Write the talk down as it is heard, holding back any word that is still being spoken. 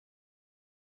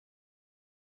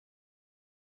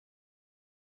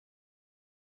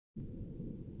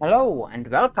Hello and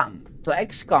welcome to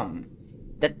XCOM,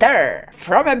 the terror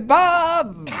from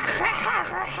above!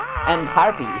 And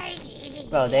harpies.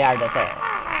 Well, they are the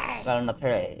terror. Well, not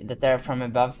really. The terror from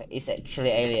above is actually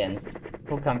aliens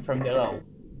who come from below,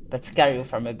 but scare you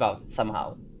from above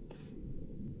somehow.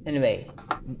 Anyway,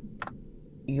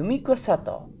 Yumiko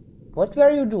Sato, what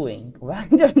were you doing? Why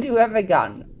don't you have a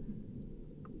gun?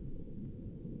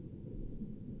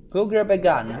 Go grab a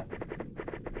gun.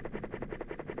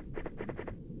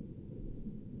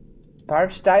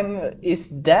 Part-time is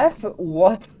deaf?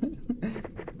 What?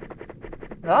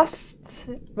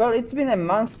 Well, it's been a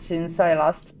month since I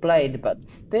last played, but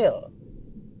still.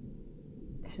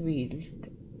 It's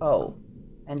weird. Oh,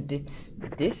 and it's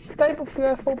this type of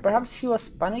UFO? Perhaps she was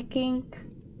panicking?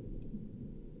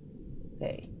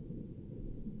 Okay.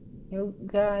 You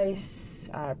guys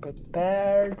are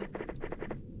prepared.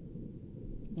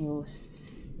 You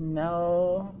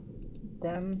smell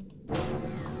them.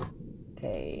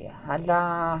 Okay,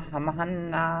 Hada,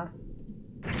 Hamahanna.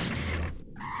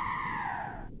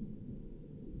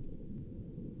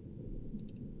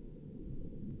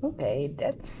 Okay,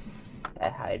 that's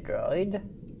a hydroid.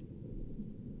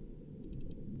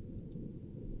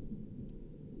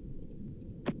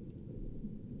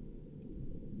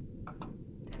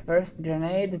 First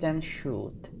grenade, then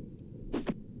shoot.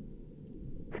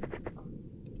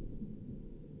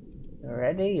 You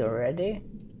ready? You ready?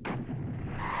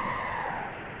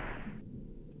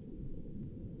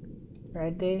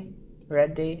 Ready?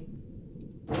 Ready?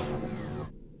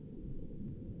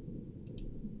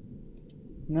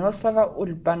 Miroslava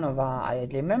Urbanova, I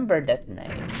remember that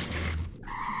name.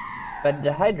 But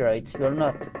the hydroids will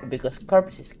not, because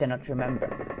corpses cannot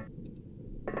remember.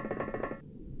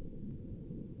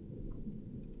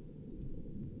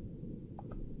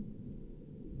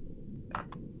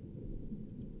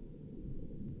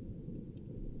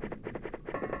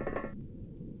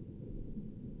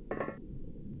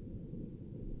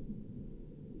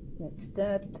 That's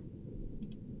that.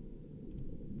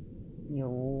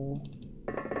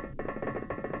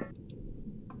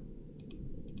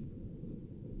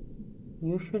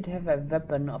 You should have a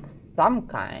weapon of some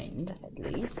kind, at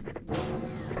least.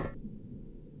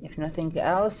 If nothing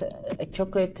else, a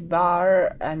chocolate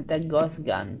bar and a ghost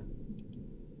gun.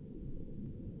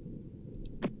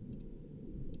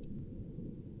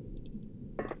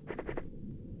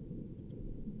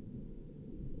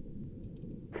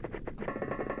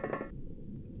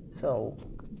 So,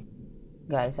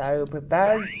 guys, are you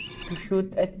prepared to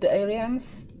shoot at the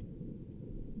aliens?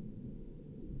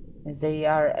 As they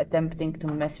are attempting to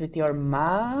mess with your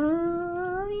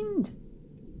mind?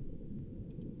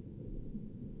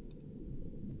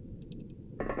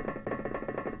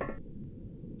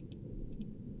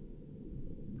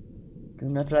 Do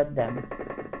not let them.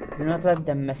 Do not let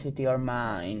them mess with your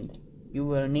mind. You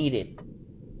will need it.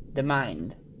 The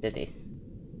mind, that is.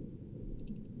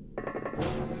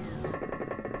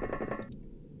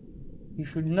 You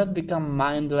should not become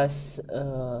mindless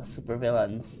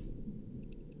supervillains.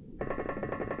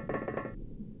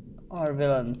 Or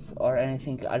villains, or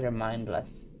anything other mindless.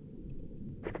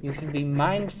 You should be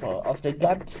mindful of the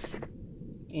gaps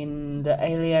in the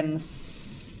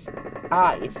aliens'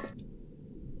 eyes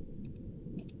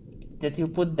that you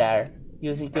put there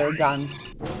using your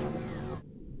guns.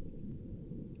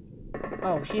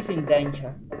 Oh, she's in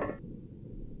danger.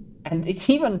 And it's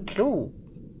even true.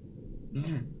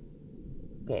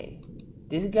 Okay,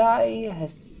 this guy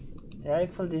has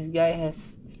rifle, this guy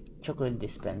has chocolate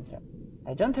dispenser.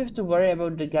 I don't have to worry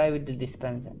about the guy with the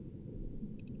dispenser.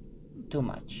 Too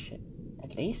much,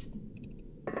 at least.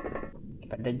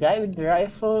 But the guy with the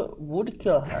rifle would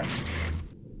kill her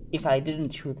if I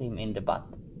didn't shoot him in the butt.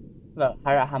 Well,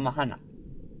 Harahamahana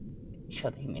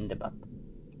shot him in the butt.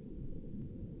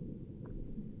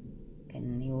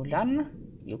 Can you run?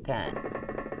 You can.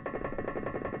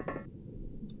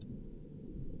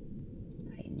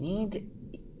 I need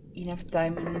enough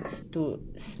time minutes to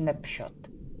snapshot.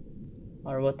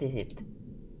 Or what is it?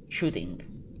 Shooting.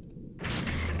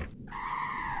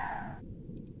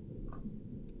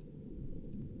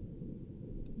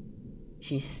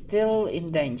 She's still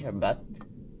in danger, but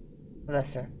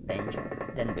lesser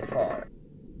danger than before.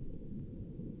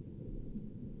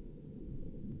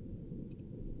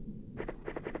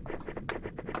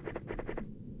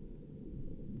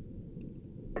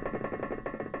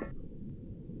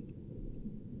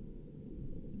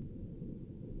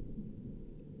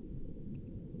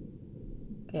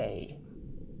 Okay.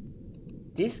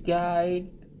 This guy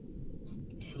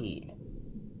is here.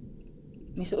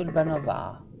 Miss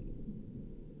Urbanova.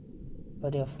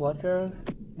 Body of water.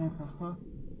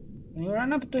 Can you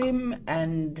run up to him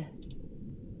and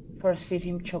Force feed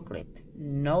him chocolate.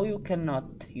 No, you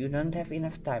cannot. You don't have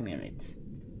enough time units.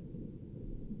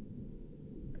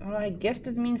 Well, I guess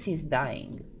that means he's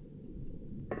dying.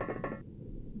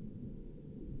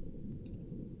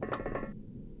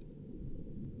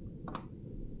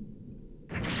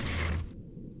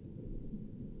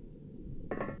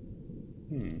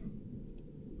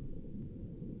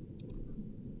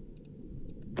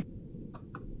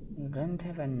 You don't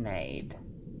have a nade.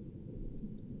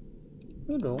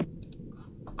 You do.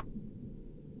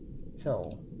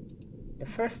 So, the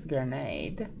first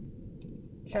grenade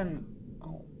can...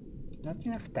 Oh, not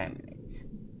enough time minutes.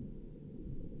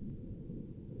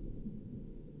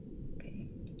 Okay,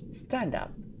 stand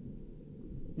up.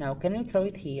 Now, can you throw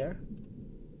it here?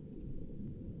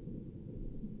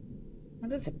 Well,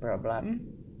 that's a problem.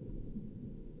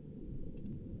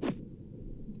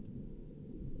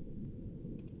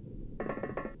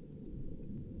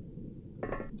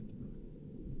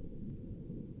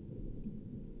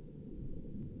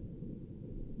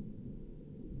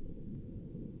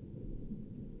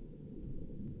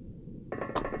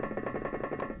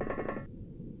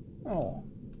 Oh,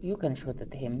 you can shoot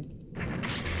at him.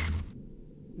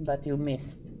 But you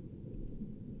missed.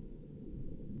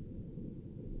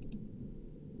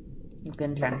 You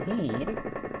can run here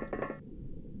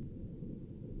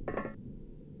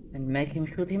and make him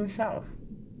shoot himself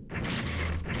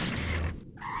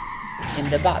in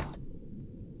the butt.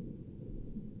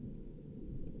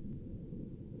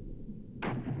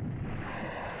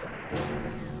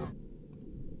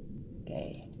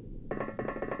 Okay.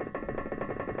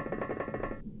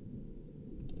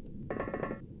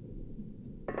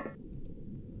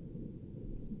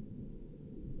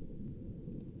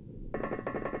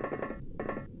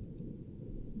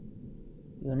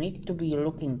 You need to be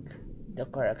looking the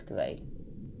correct way.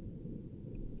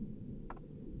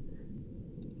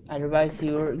 Otherwise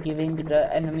you're giving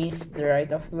the enemies the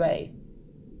right of way.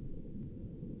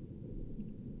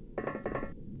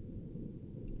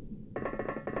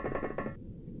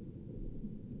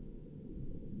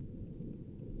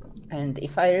 And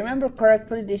if I remember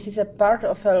correctly, this is a part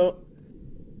of a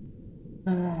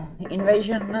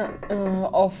invasion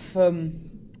of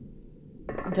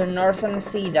the Northern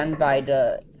Sea done by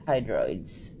the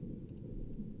Hydroids.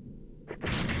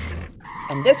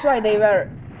 And that's why they were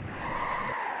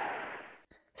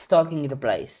stalking the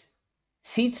place.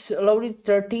 Seeds loaded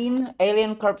 13,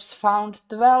 alien corpse found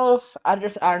 12,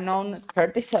 others are known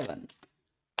 37.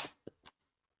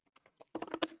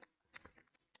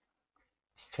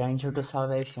 Stranger to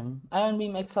salvation. Ion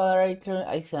beam accelerator,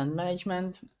 accident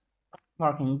management,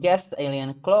 marking guest,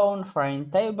 alien clone,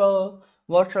 foreign table,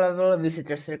 watch level,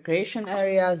 visitors recreation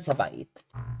area, Zabait.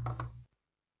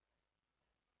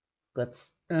 Got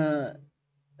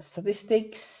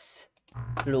statistics,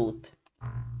 loot.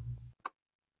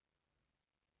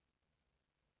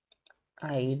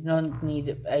 I don't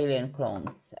need alien clones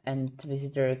and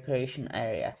visitor recreation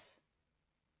areas.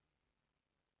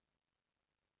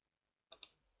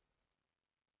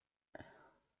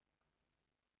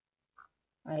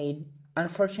 I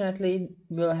unfortunately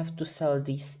will have to sell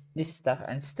this stuff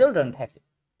and still don't have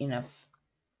enough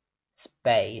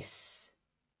space.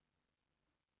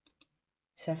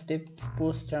 Safety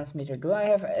pulse transmitter. Do I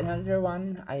have another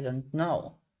one? I don't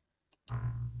know.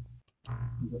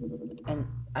 And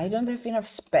I don't have enough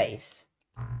space.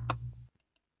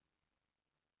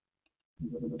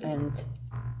 And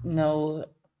no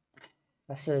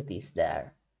facilities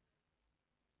there.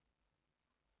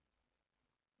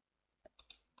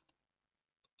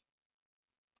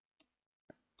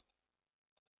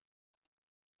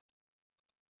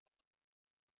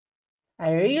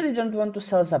 I really don't want to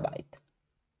sell Zabite.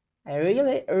 I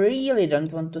really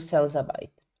don't want to sell Zabite.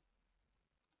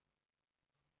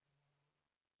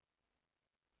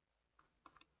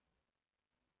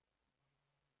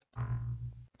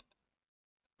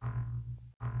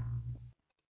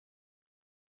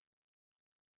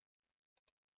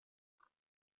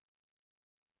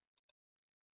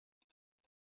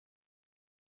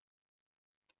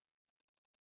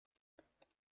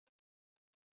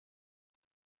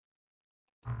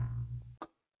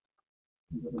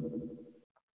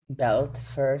 Belt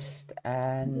first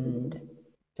and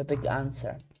topic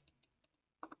answer.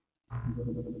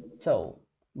 So,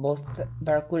 both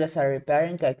Barracudas are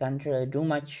repairing, I can't really do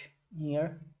much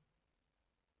here.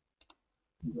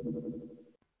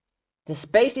 The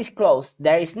space is closed,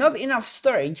 there is not enough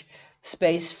storage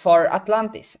space for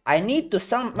Atlantis. I need to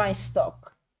sell my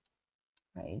stock.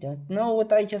 I don't know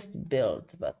what I just built,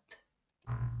 but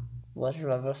water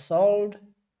level sold.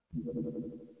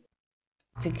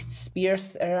 Fixed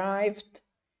spears arrived.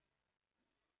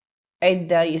 8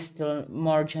 days to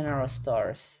more general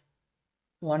stores.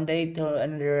 1 day to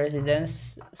another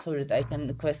residence so that I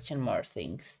can question more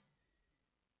things.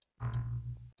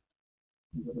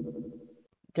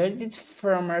 Get it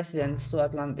from residence to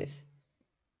Atlantis.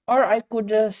 Or I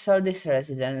could sell this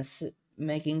residence,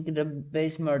 making the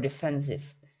base more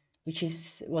defensive, which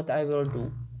is what I will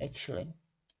do, actually.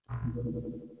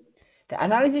 The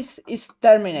analysis is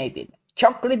terminated.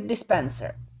 Chocolate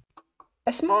dispenser.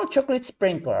 A small chocolate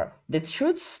sprinkler that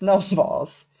shoots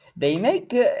snowballs. They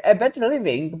make a better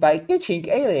living by catching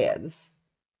aliens.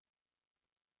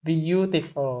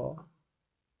 Beautiful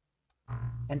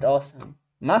and awesome.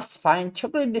 Must find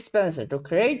chocolate dispenser to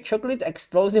create chocolate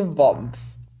explosive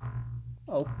bombs.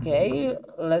 Okay,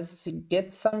 let's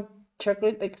get some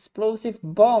chocolate explosive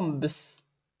bombs.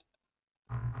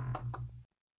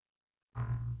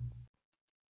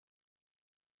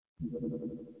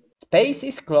 Space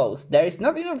is closed. There is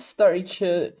not enough storage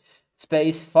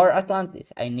space for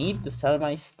Atlantis. I need to sell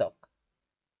my stock.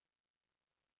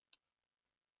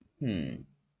 I'm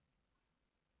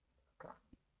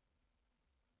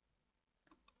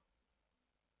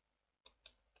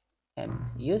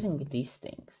using these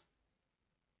things.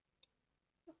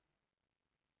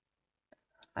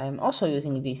 I am also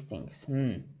using these things.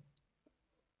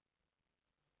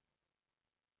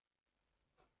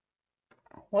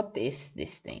 What is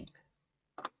this thing?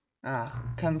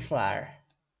 Camouflage.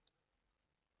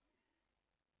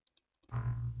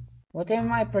 What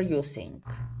am I producing?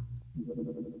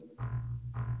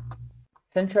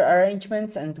 Central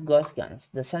arrangements and ghost guns.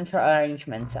 The central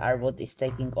arrangements are what is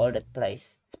taking all that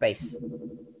space.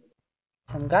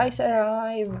 Some guys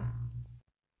arrive.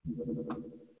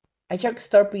 Ajax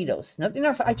torpedoes. Not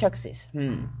enough Ajaxes.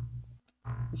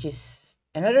 Which is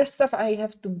another stuff I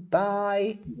have to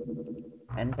buy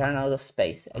and run out of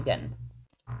space again.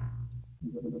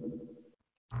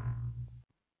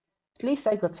 At least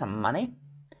I got some money.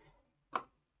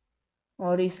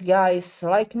 All these guys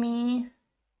like me.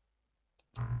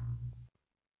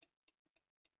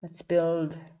 Let's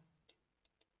build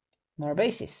more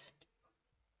bases.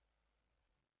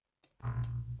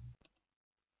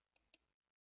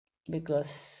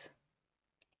 Because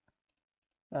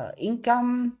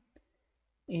income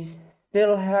is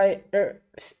still higher,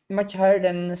 much higher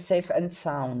than safe and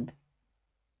sound.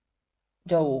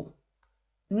 Though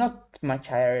not much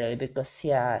higher really, because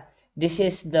yeah, this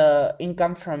is the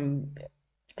income from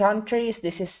countries,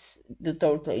 this is the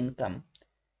total income.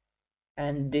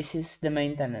 And this is the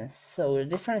maintenance, so the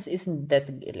difference isn't that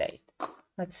great.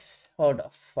 Let's hold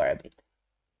off for a bit.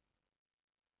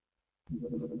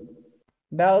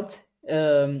 Belt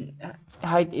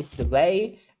height is the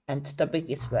way and topic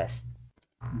is west.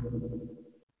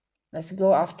 Let's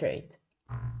go after it.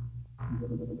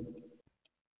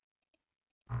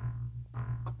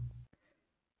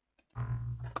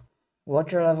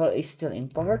 Water level is still in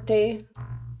poverty.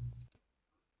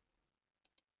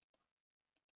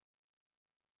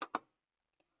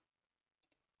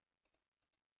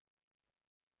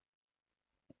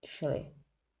 Actually,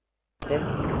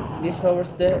 this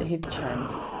lowers the hit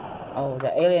chance. Oh,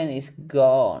 the alien is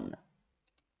gone.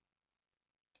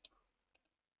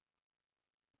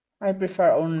 I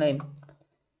prefer only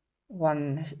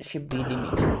one ship be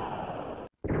damaged.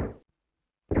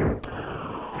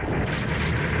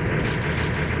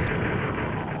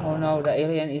 Oh no, the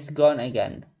alien is gone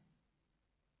again.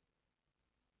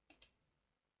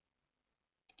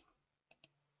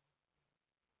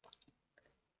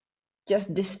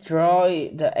 Just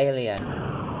destroy the alien.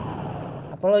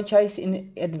 Apologize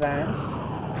in advance.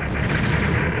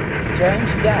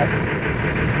 Strange gas.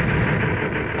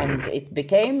 And it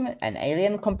became an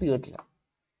alien computer.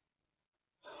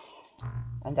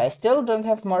 And I still don't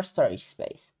have more storage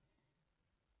space.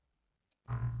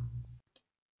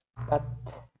 But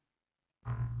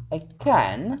I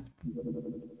can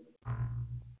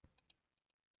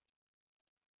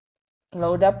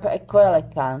load up a Quell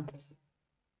account.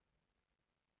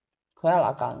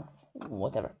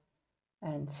 Whatever.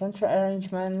 And central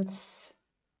arrangements.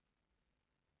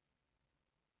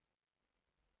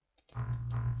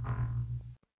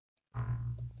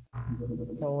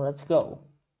 So let's go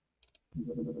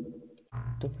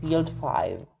to field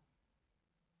 5.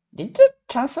 Did the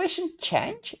translation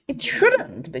change? It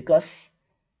shouldn't, because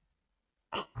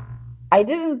I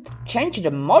didn't change the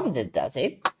mod that does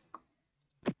it.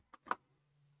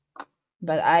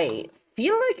 But I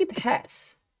feel like it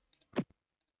has.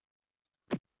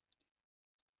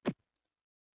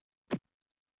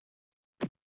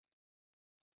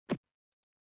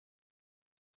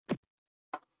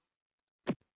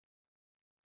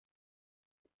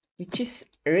 Which is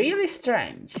really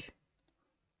strange.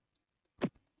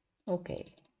 Okay,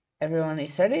 everyone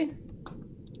is ready?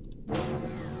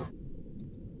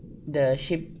 The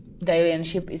alien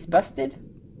ship is busted.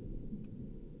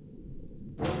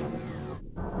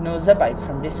 No Zabite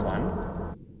from this one.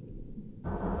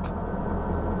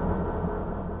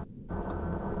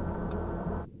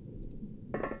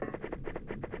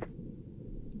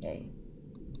 Okay.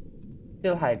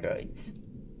 Still hydroids.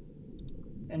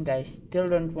 And I still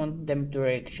don't want them to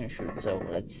reaction shoot, so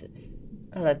let's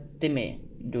let Timmy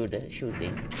do the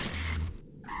shooting.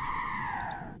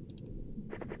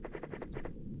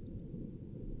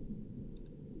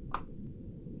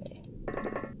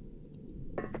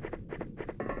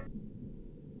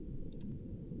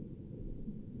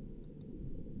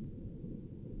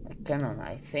 Cannon,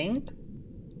 I think.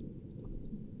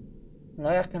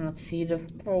 Loya cannot see the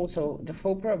foe, so the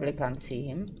foe probably can't see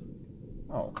him.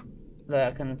 Oh,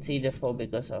 Loya cannot see the foe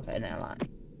because of an ally.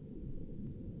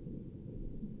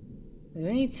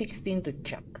 You need 16 to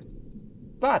chuck.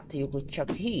 But you could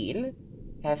chuck heal,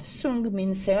 have Sung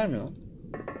Min Seonu,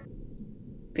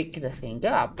 pick the thing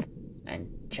up, and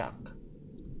chuck.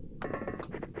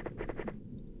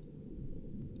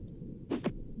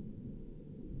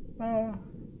 Oh,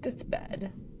 that's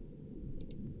bad.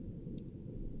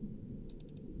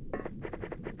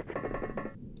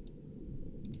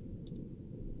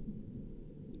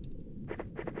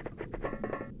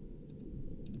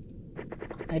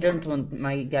 I don't want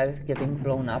my guys getting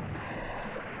blown up.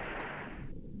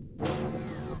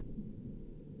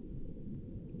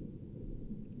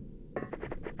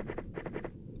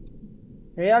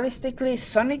 Realistically,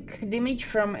 sonic damage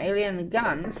from alien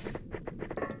guns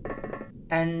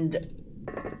and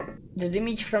the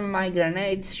damage from my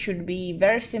grenades should be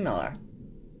very similar.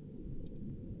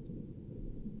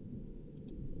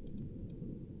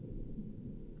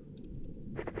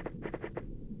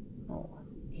 Oh,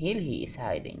 he is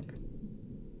hiding.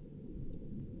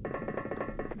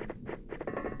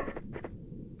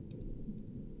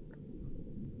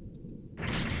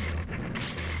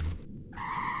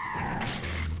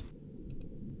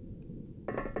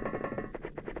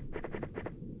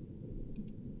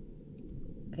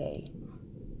 Okay.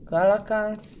 Koala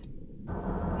cans.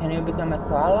 Can you become a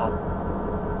koala?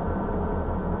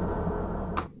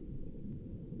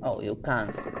 Oh, you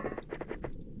can't.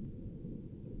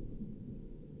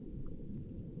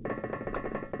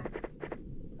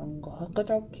 Hongo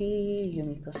Hokotoki,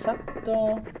 Yumiko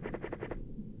Sato.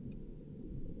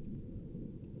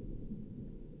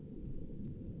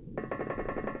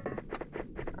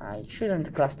 I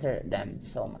shouldn't cluster them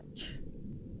so much.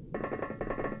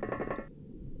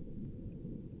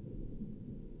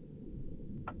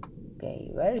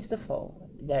 Okay, where is the foe?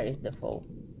 There is the foe.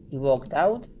 He walked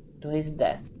out to his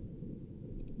death.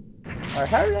 Or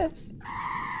her death.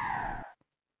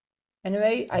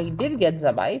 Anyway, I did get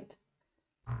Zabite.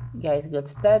 Guys got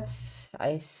stats.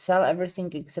 I sell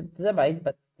everything except Zabite,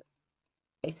 but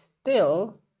I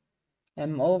still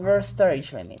am over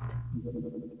storage limit.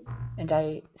 And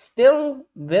I still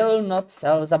will not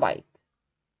sell Zabite.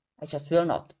 I just will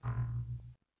not.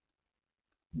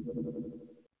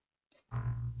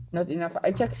 Not enough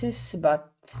Ajaxes,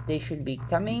 but they should be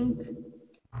coming.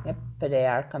 Yep, they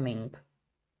are coming.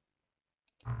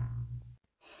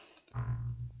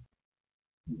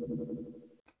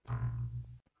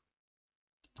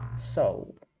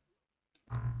 So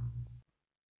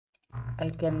I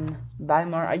can buy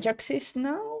more Ajaxes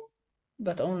now,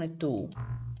 but only 2.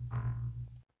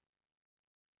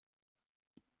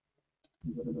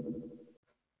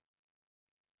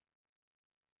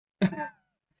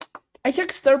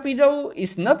 Ajax Torpedo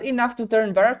is not enough to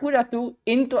turn Barracuda 2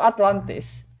 into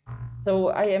Atlantis. So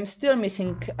I am still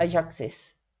missing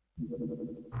Ajaxes.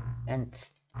 And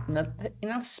not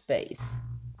enough space.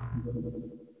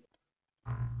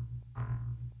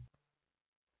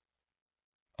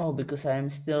 Oh, because I am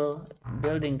still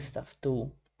building stuff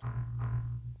too.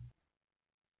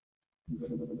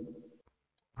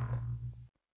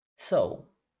 So,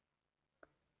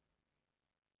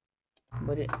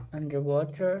 body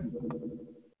underwater.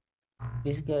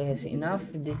 This guy has enough.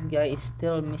 This guy is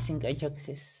still missing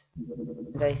Ajaxes.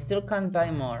 And I still can't buy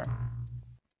more.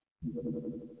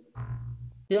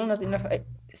 Still not enough.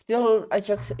 Still,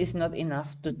 Ajax is not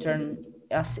enough to turn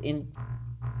us in.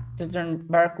 To turn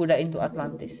Barracuda into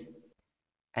Atlantis.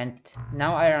 And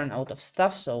now I run out of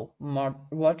stuff, so more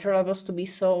water levels to be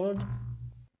sold.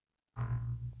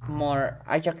 More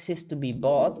Ajaxes to be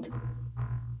bought.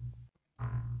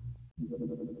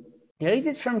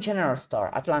 Deleted from General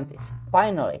Store, Atlantis.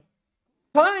 Finally.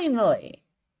 Finally!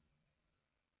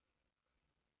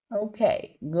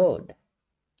 Okay, good.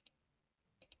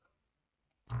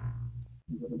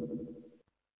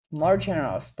 More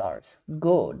general stars.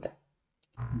 Good.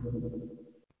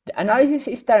 The analysis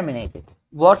is terminated.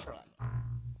 Water level.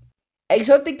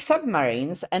 Exotic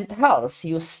submarines and hulls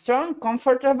use strong,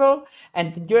 comfortable,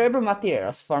 and durable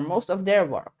materials for most of their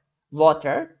work.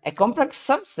 Water, a complex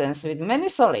substance with many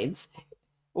solids,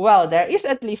 well, there is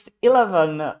at least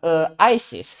 11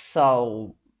 ices,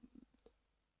 so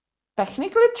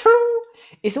technically true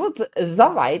is what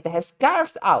Zavite has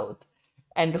carved out.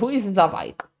 And who is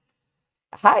Zavite?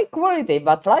 High quality,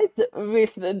 but light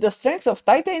with the strength of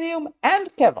titanium and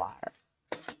Kevlar.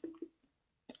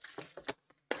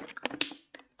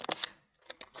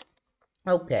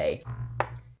 Okay,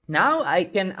 now I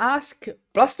can ask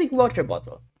plastic water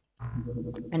bottle,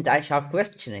 and I shall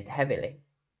question it heavily.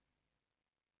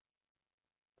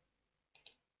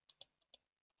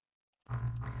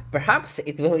 Perhaps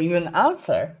it will even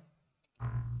answer.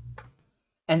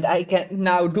 And I can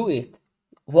now do it.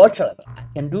 Water level, I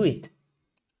can do it.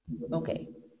 Okay,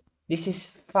 this is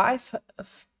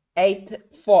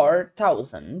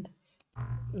 584,000,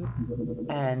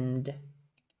 and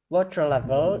water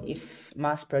level, if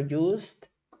mass produced,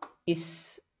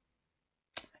 is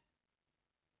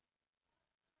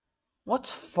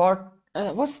what's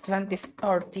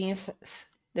 2014th?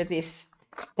 That is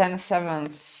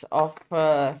 10/7 of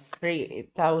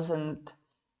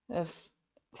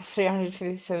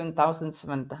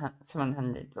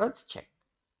 357,700. Let's check.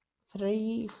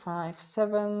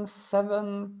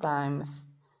 3577 times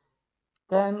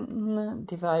 10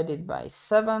 divided by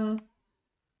 7.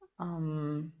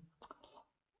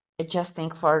 Adjusting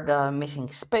for the missing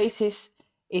spaces,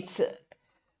 it's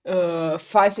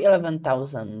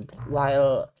 511,000,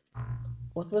 while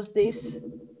what was this?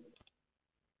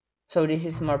 So this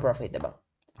is more profitable.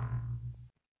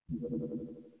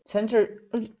 Center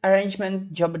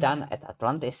arrangement job done at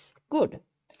Atlantis. Good.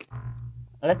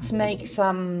 Let's make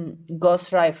some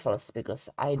ghost rifles because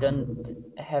I don't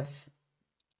have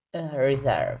a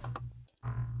reserve.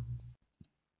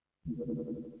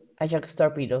 Ajax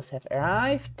torpedoes have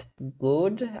arrived.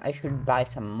 Good. I should buy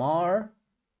some more.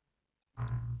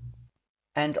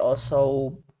 And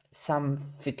also some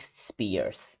fixed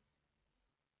spears.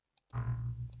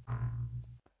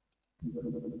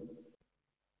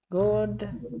 Good.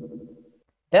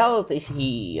 Belt is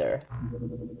here.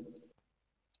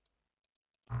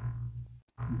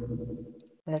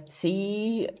 Let's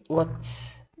see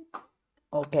what's...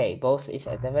 Okay, both is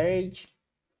at average.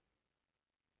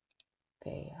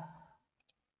 Okay.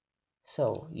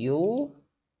 So, you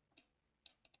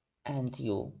and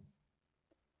you.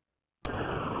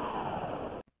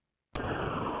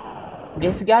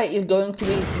 This guy is going to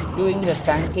be doing the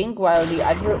tanking while the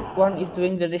other one is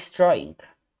doing the destroying.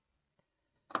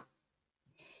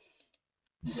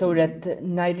 So that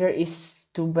neither is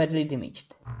too badly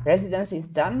damaged. Residence is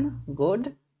done.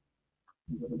 Good.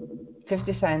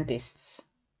 50 scientists.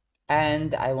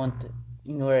 And I want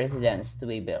new residence to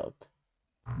be built.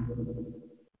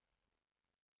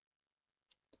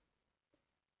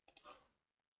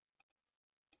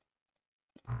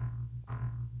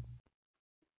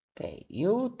 Okay,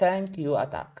 you tank, you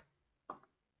attack.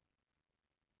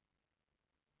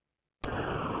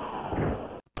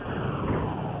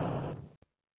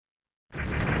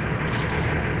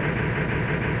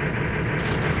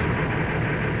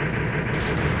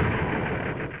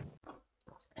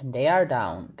 And they are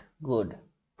downed. Good.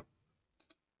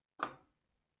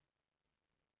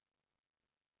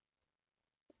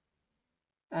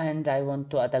 And I want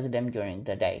to attack them during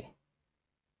the day.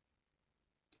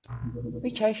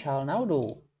 Which I shall now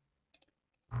do.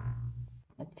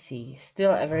 Let's see,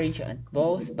 still average at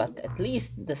both, but at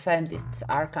least the scientists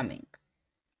are coming.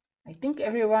 I think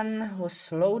everyone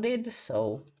was loaded,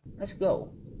 so let's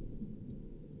go.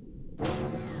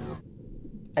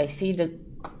 I see the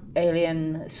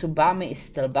alien Subami is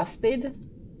still busted.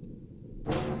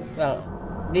 Well,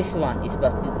 this one is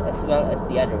busted as well as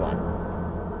the other one.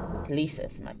 At least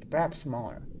as much, perhaps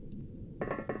more.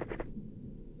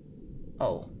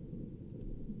 Oh.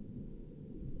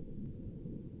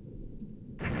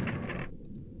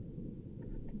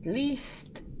 At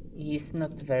least he's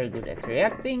not very good at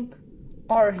reacting,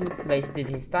 or he's wasted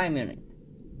his time on it.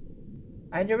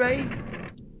 Either way,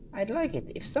 I'd like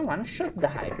it if someone shot the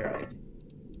Hydroid.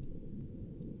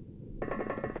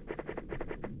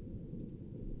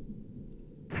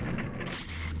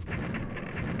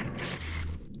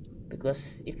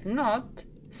 Because if not,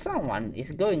 someone is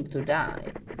going to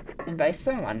die. And by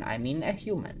someone, I mean a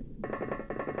human.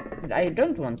 And I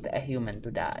don't want a human to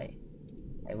die.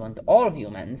 I want all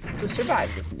humans to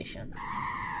survive this mission.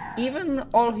 Even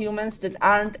all humans that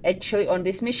aren't actually on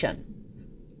this mission.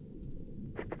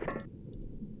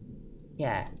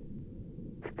 Yeah,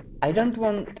 I don't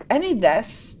want any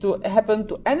deaths to happen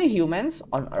to any humans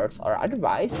on Earth or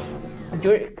otherwise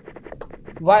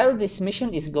while this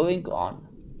mission is going on.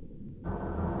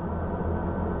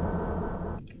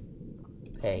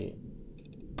 Okay.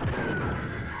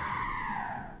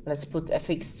 Let's put a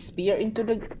fixed spear into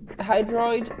the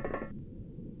Hydroid.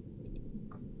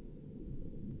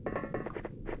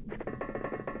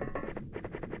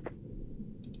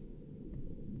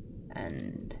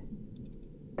 And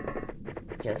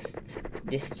just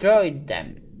destroy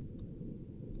them.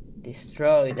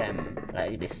 Destroy them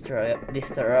like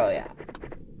Destroyer.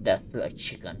 Death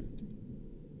chicken.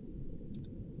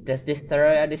 Does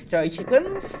Destroyer destroy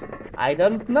chickens? I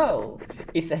don't know.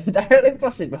 It's entirely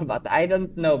possible, but I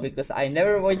don't know because I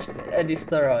never watched a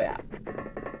Destroyer.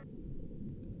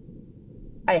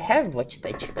 I have watched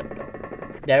a chicken though.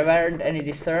 There weren't any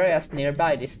Destroyers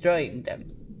nearby destroying them.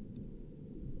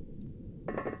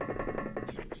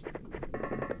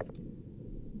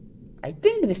 I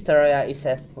think Destroyer is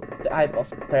a type of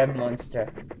crab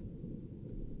monster.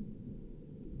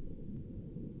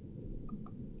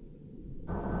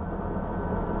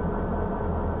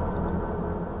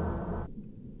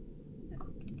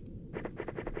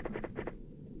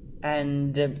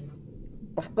 And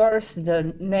of course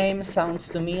the name sounds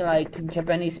to me like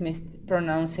Japanese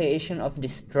mispronunciation of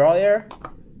destroyer.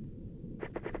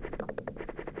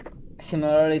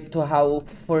 Similarly to how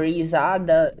Frieza,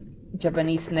 the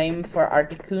Japanese name for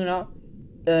Articuno,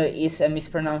 is a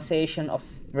mispronunciation of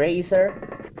razor.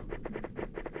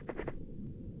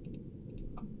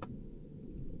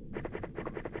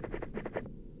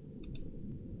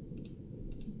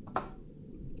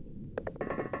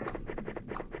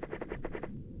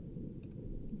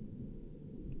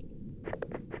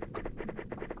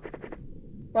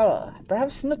 Well,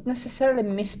 perhaps not necessarily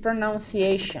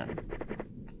mispronunciation.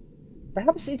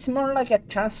 Perhaps it's more like a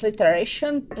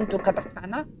transliteration into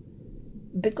katakana,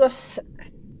 because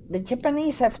the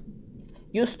Japanese have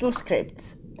used two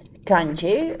scripts.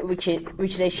 Kanji,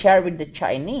 which they share with the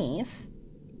Chinese.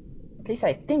 At least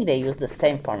I think they use the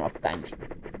same form of kanji.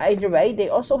 Either way, they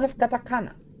also have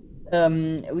katakana,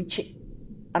 which,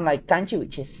 unlike kanji,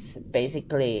 which is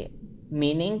basically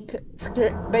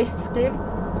meaning-based script,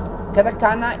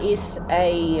 katakana is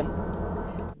a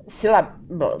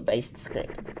syllable-based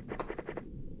script.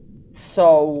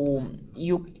 So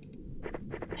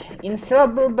in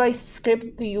syllable-based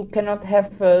script you cannot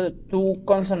have two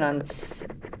consonants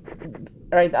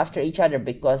right after each other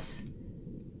because,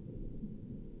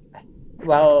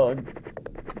 well,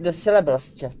 the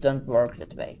syllables just don't work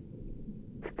that way.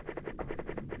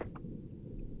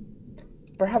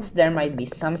 Perhaps there might be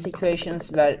some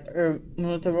situations where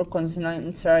multiple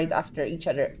consonants right after each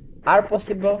other are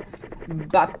possible,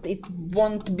 but it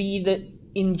won't be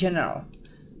in general.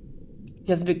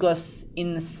 Just because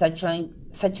in such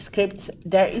scripts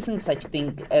there isn't such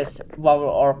thing as vowel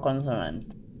or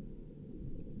consonant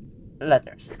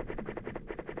letters.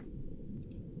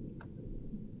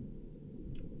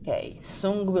 Okay,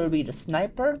 Sung will be the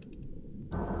sniper.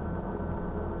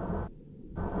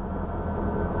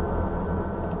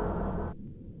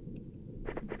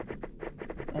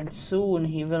 And soon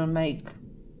he will make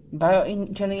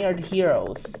bioengineered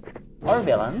heroes or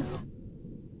villains,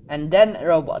 and then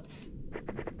robots.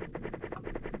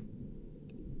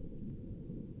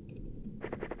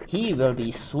 He will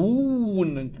be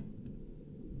soon.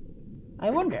 I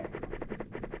wonder.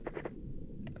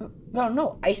 Well,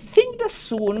 no, I think the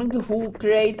Sung who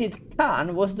created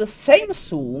Khan was the same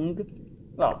Sung.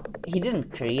 Well, he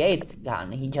didn't create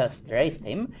Khan, he just raised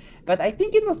him. But I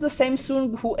think it was the same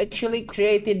Sung who actually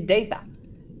created Data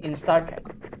in Star Trek.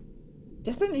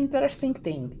 Just an interesting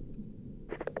thing.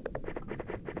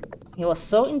 He was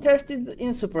so interested in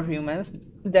superhumans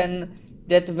then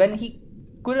that when he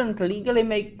couldn't legally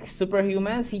make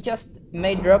superhumans, he just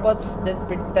made robots that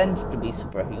pretend to be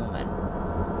superhuman.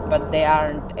 But they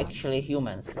aren't actually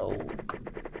human, so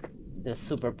the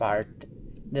super part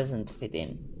doesn't fit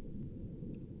in.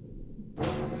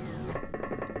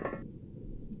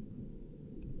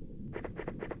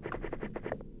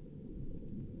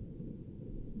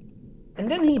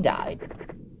 And then he died.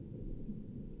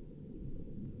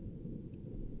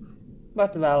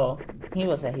 But well, he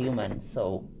was a human,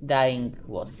 so dying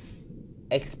was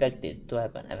expected to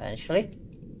happen eventually.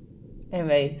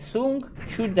 Anyway, Sung,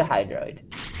 shoot the Hydroid.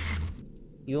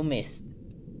 You missed.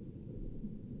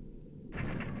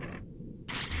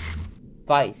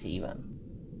 Twice even.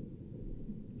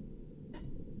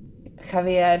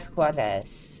 Javier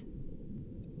Juarez.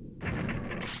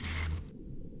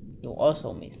 You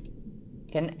also missed.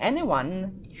 Can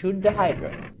anyone shoot the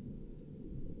Hydroid?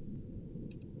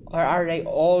 Or are they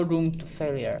all doomed to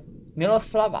failure?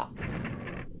 Miloslava,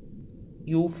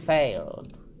 you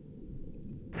failed.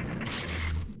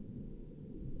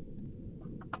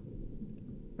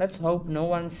 Let's hope no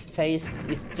one's face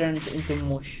is turned into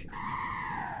mush.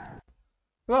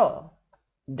 Well,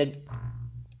 the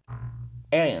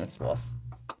aliens was.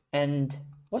 And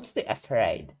what's the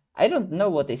afraid? I don't know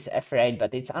what is afraid,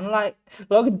 but it's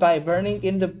unlocked by burning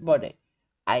in the body.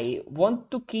 I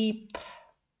want to keep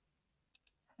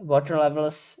water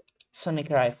levels, sonic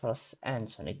rifles, and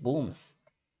sonic booms.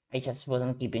 I just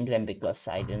wasn't keeping them because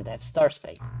I didn't have store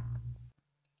space.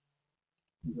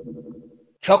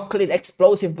 Chocolate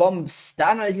explosive bombs.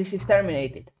 The analysis is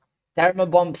terminated. Thermal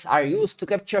bombs are used to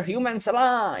capture humans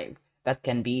alive, but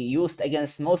can be used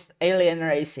against most alien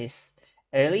races.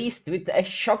 Released with a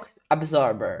shock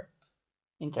absorber.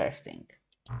 Interesting.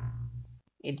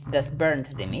 It does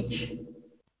burnt damage.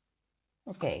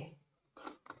 Okay.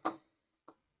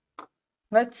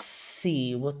 Let's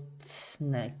see what's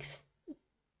next.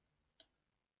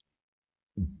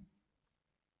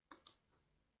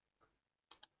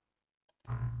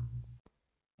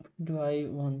 Do I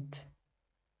want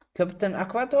Captain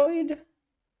Aquatoid?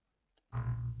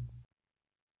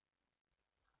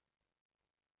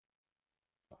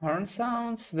 Horn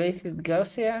sounds, weighted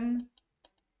Gaussian.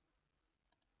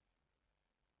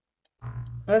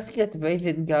 Let's get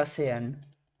weighted Gaussian.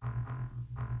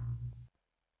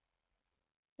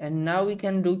 And now we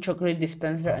can do chocolate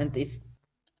dispenser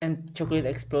and chocolate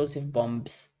explosive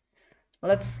bombs.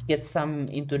 Let's get some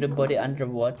into the body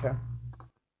underwater.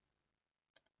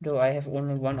 Though I have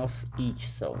only one of each,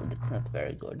 so that's not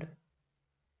very good.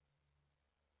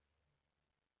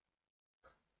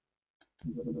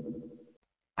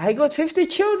 I got 50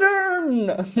 children!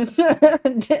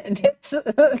 That's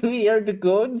weird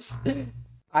goods.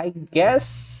 I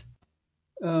guess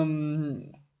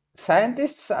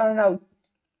scientists are now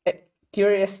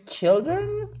curious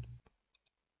children?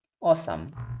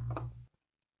 Awesome.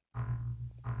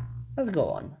 Let's go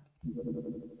on.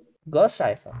 Ghost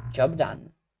rifle, job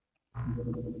done.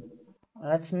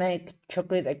 Let's make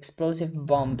chocolate explosive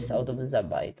bombs out of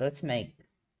Zabite. Let's make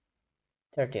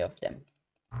 30 of them.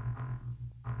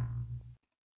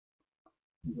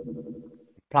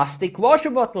 Plastic water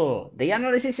bottle. The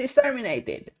analysis is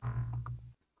terminated.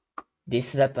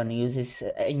 This weapon uses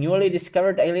a newly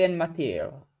discovered alien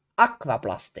material,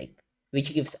 aquaplastic,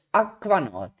 which gives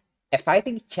Aquanaut a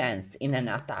fighting chance in an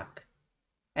attack.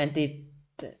 And it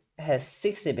has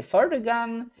 60 before the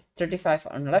gun, 35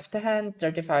 on left hand,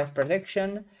 35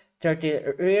 protection, 30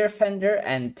 rear fender,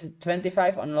 and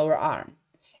 25 on lower arm.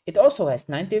 It also has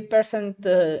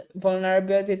 90%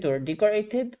 vulnerability to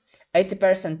decorated,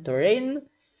 80% to rain,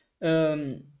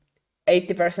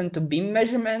 80% to beam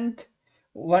measurement,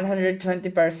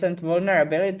 120%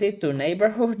 vulnerability to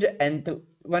neighborhood, and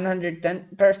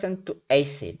 110% to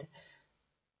acid.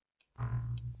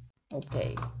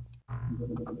 Okay.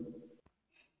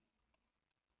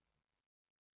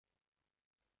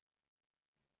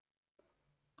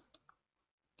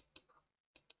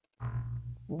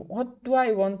 What do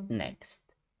I want next?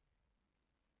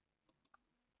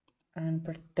 And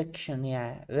protection,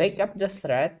 yeah. Wake up the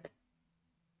threat.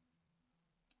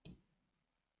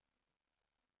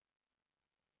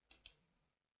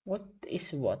 What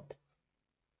is what?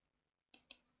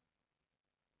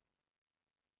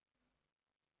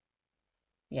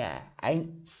 Yeah, I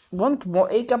want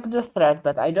wake up the threat,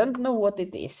 but I don't know what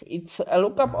it is. It's a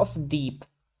lookup of deep.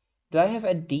 Do I have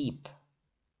a deep?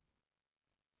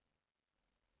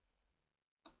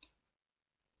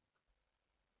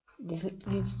 This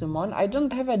leads to Mon. I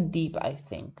don't have a deep, I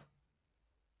think.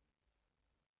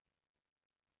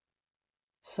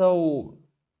 So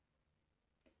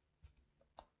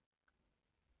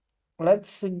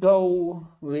let's go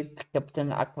with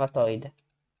Captain Aquatoid.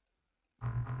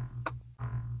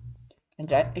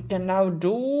 And I can now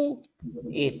do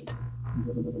it.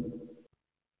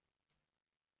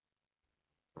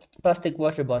 Plastic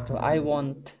water bottle. I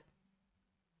want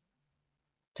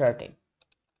 30.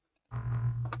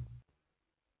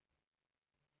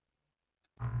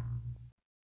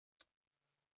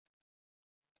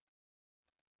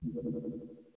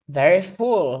 Very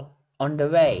full on the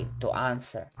way to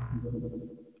answer.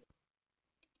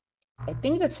 I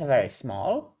think that's very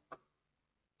small.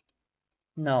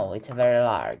 No, it's very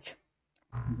large.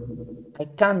 I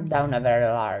can't down a very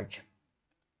large.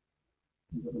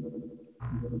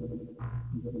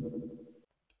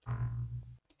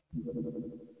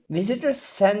 Visitors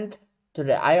sent to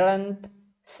the island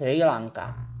Sri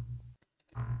Lanka.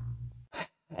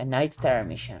 A night terror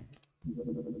mission.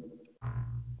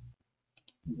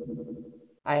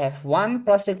 I have one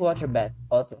plastic water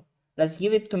bottle. Let's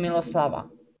give it to Miloslava.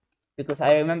 because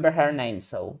I remember her name,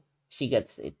 so she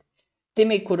gets it.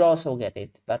 Timmy could also get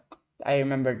it, but I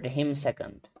remembered him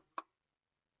second.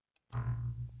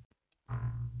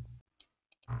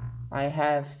 I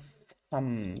have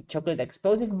some chocolate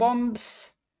explosive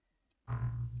bombs,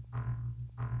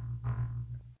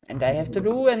 and I have to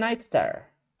do a night star.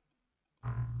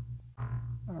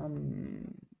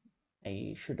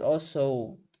 I should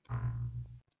also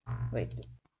wait.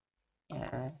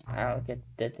 Yeah, I'll get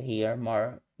that here.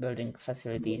 More building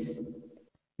facilities.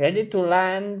 Ready to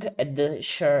land at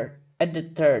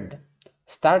the third.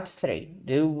 Start 3.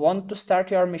 Do you want to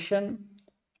start your mission?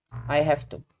 I have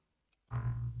to.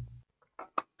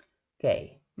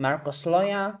 Okay, Marcos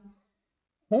Loya.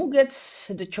 Who gets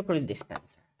the chocolate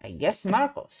dispenser? I guess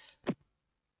Marcos.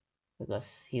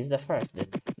 Because he's the first,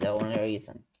 that's the only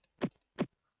reason.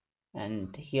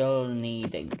 And he'll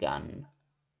need a gun.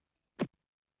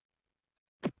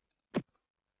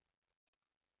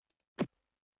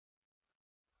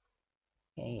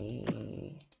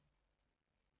 Okay.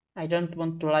 I don't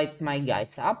want to light my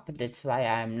guys up, that's why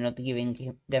I'm not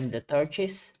giving them the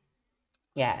torches.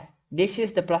 Yeah, this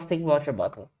is the plastic water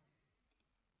bottle.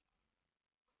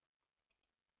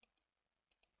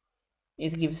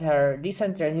 It gives her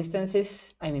decent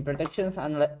resistances, I mean protections,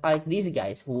 unlike these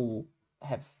guys who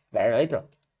have very little.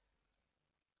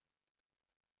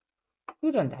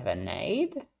 You don't have a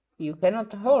nade? You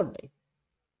cannot hold it.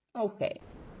 Okay.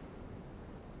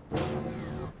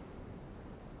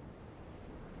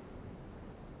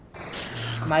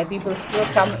 My people still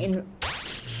come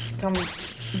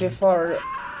before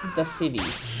the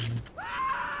cities.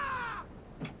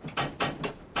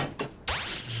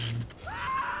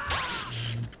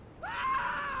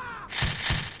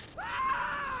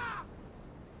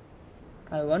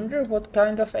 I wonder what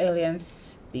kind of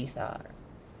aliens these are.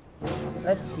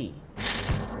 Let's see.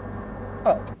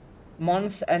 Oh,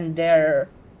 Mons and their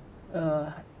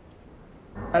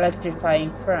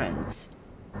electrifying friends.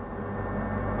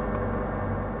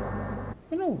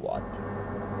 You know what?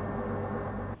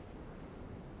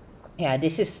 Yeah,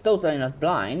 this is totally not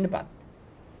blind, but...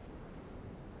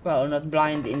 well, not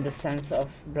blind in the sense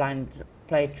of blind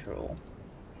playthrough.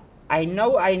 I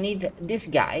know I need this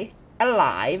guy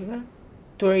alive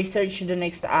to research the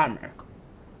next armor.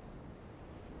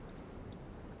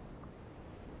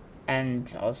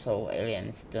 And also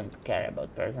aliens don't care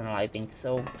about personal lighting,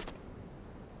 so...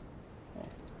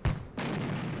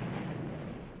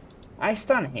 I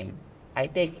stun him. I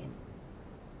take him.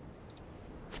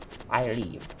 I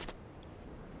leave.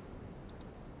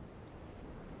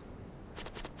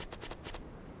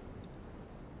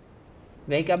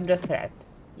 Wake up the threat.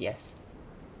 Yes.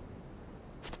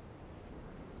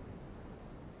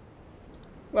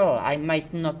 Well, I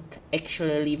might not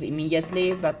actually leave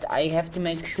immediately, but I have to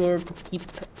make sure to keep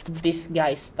this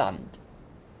guy stunned.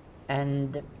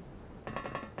 And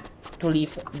to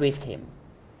leave with him.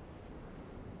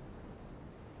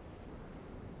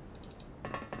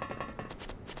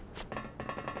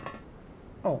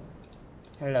 Oh,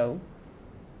 hello.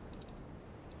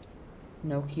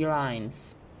 No key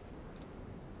lines.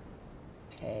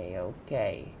 Okay,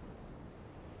 okay.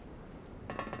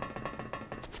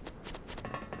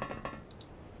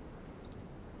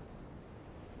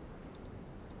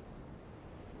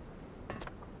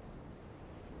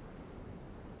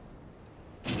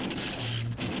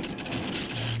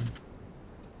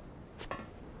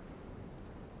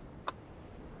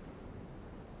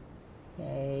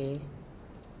 Okay.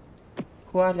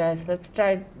 Guys, let's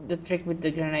try the trick with the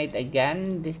grenade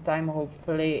again. This time,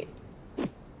 hopefully,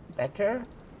 better.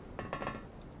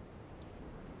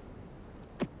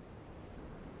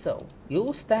 So,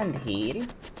 you stand here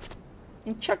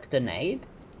and chuck the nade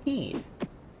here.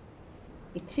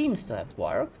 It seems to have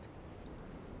worked.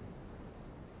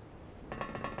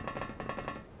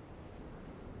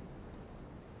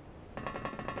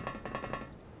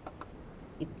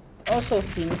 It also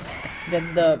seems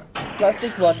that the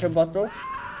plastic water bottle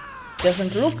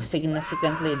doesn't look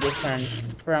significantly different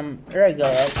from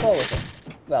regular clothing.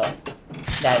 Well,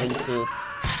 diving suits.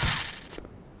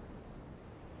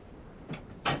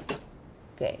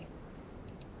 Okay.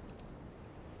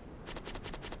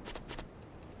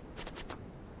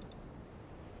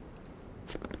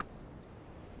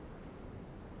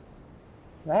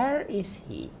 Where is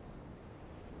he?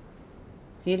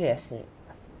 Seriously.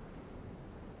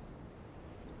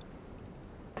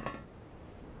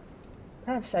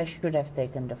 Perhaps I should have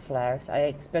taken the flares. I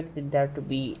expected there to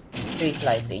be street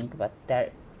lighting, but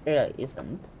there really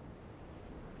isn't.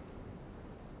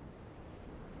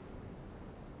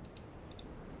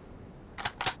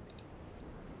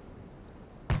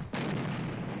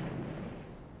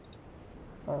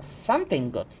 Well,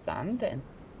 something got stunned, and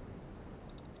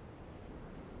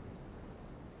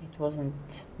it wasn't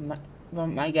my, well,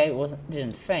 my guy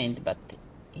didn't faint, but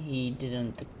he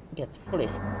didn't get fully.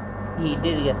 He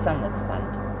did get somewhat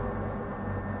stunned.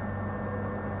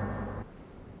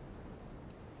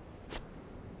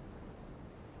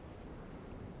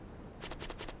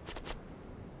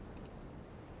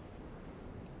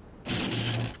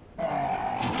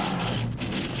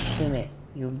 Timmy,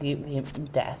 you give him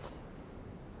death.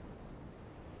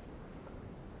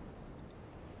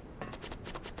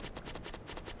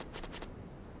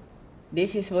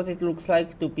 This is what it looks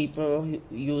like to people who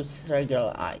use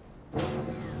regular eyes.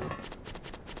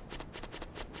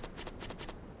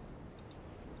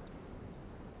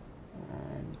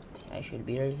 And I should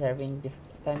be reserving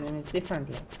time units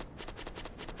differently.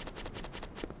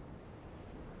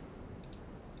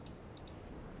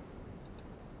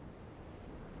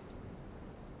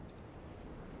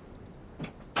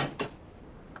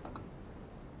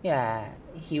 Yeah,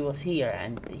 he was here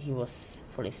and he was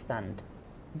fully stunned.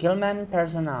 Gilman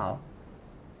personnel.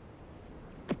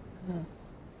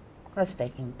 Let's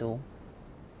take him too.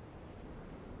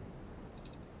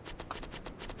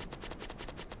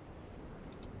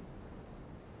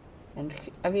 And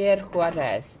Javier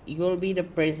Juarez, you'll be the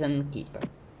prison keeper.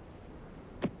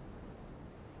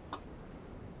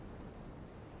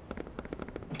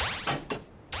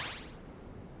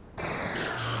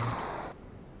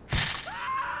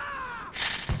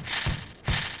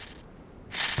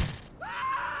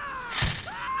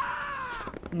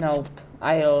 Nope,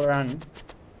 I'll run.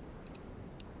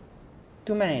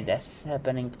 Too many deaths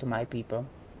happening to my people.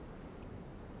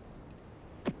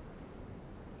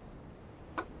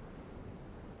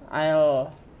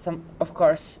 I'll, of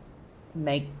course,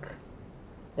 make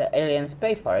the aliens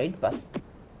pay for it, but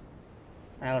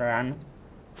I'll run.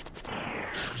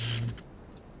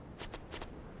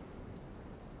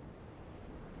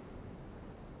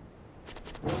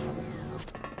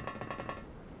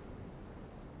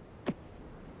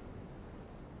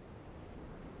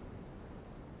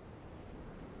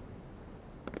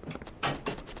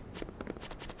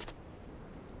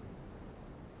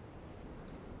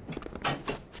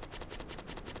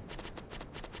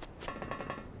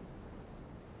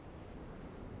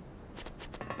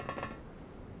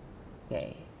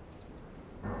 Okay.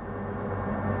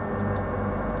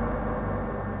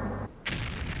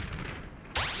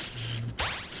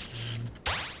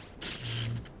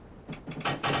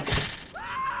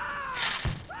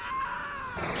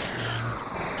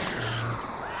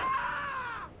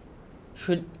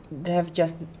 Should have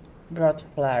just brought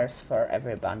flares for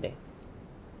everybody.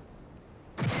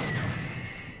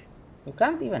 You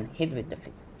can't even hit with the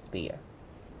fixed spear.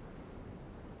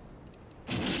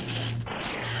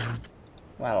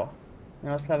 Well,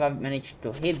 Miroslava managed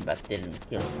to hit but didn't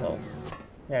kill, so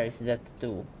there is that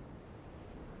too.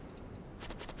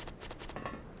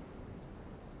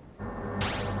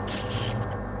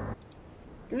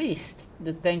 At least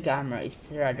the tank armor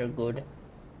is rather good.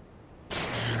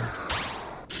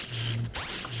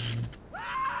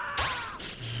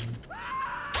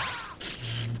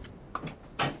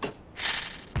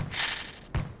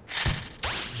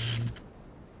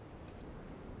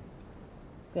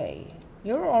 Okay,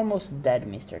 you're almost dead,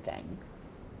 Mr. Tank.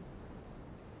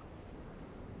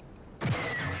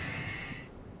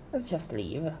 Let's just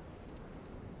leave.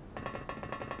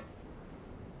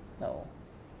 No.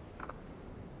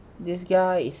 This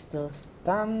guy is still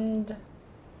stunned.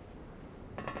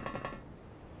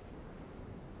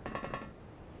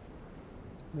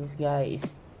 This guy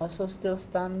is also still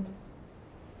stunned.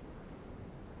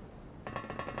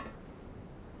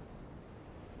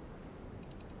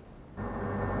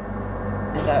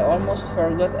 And I almost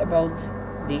forgot about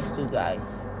these two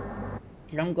guys.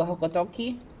 Longo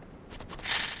Hokotoki,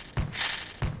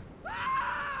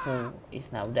 who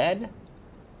is now dead.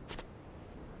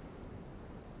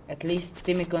 At least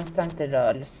Timmy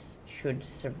Constantinos should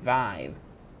survive.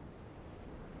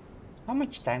 How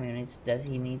much time units does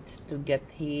he need to get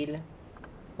heal?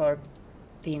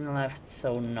 14 left,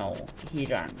 so no, he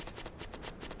runs.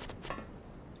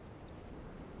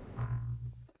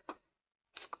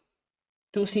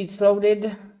 Two seats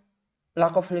loaded,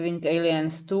 lack of living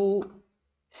aliens 2,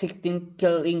 16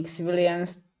 killing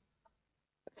civilians,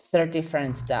 30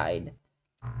 friends died.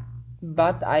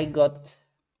 But I got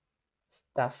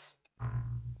stuff.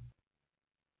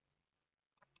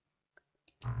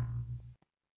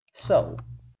 So,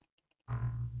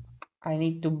 I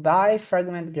need to buy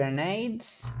fragment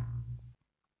grenades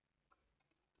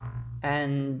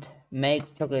and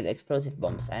make chocolate explosive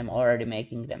bombs. I'm already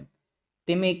making them.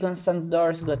 Timmy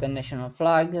Constantdors got a national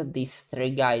flag. These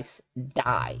 3 guys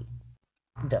die.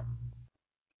 Duh.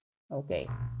 Okay.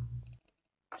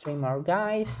 3 more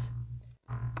guys.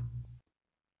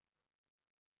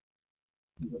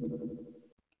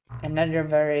 Another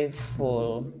very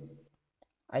full.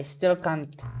 I still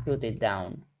can't shoot it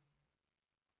down.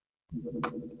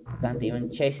 I can't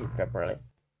even chase it properly.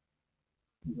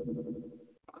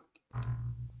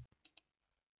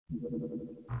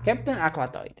 Captain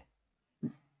Aquatoid.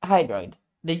 Hydroid.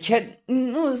 The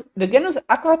genus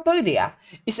Aquatoidea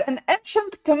is an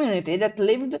ancient community that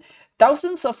lived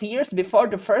thousands of years before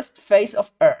the first phase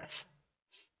of Earth.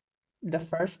 The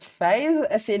first phase,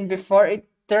 as in before it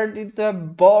turned into a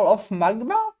ball of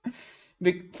magma?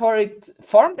 Before it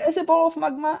formed as a ball of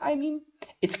magma, I mean.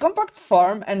 Its compact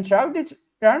form and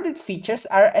rounded features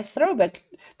are a throwback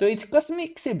to its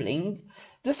cosmic sibling,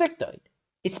 the sectoid.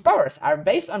 Its powers are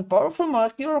based on powerful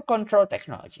molecular control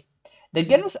technology. The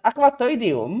genus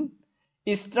Aquatoideum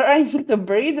is trying to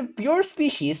breed pure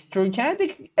species through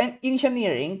genetic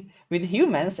engineering with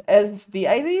humans as the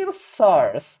ideal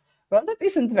source. Well, that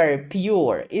isn't very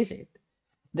pure, is it?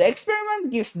 The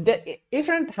experiment gives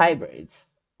different hybrids.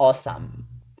 Awesome.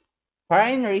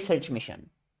 Foreign research mission.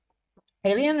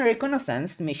 Alien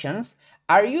reconnaissance missions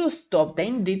are used to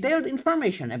obtain detailed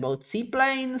information about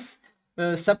seaplanes,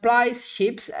 supplies,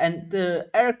 ships, and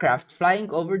aircraft flying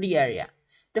over the area.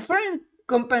 The foreign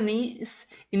companies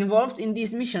involved in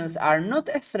these missions are not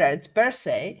a threat per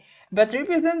se, but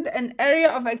represent an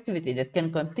area of activity that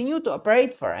can continue to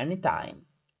operate for any time.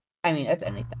 I mean, at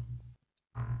any time.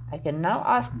 I can now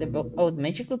ask about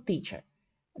magical teacher,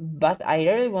 but I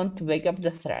really want to wake up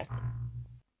the threat.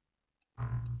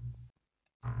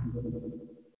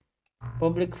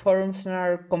 Public forums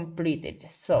are completed,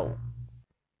 so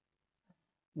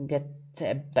get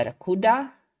a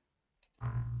Barracuda,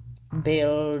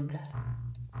 build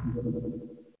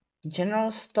general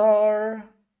store,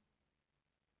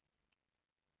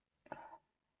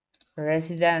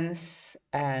 residence,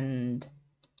 and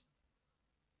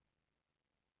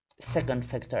second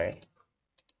factory,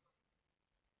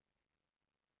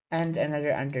 and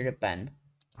another under the pen.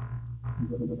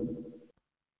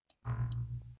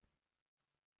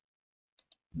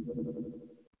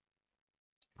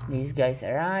 These guys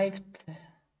arrived.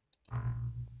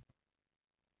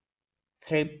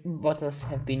 3 bottles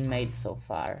have been made so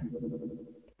far.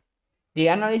 The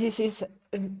analysis is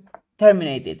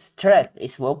terminated. Threat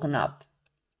is woken up.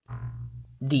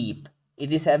 Deep.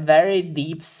 It is a very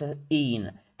deep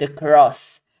scene. The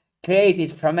cross,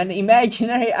 created from an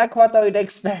imaginary aquatoid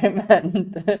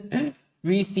experiment.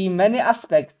 We see many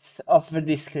aspects of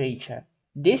this creature.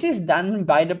 This is done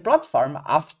by the platform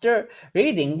after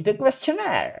reading the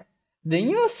questionnaire. The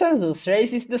new census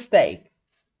raises the stakes.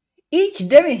 Each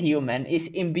demi-human is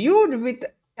imbued with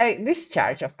a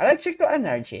discharge of electrical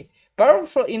energy,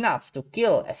 powerful enough to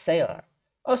kill a sailor.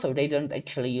 Also, they don't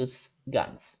actually use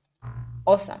guns.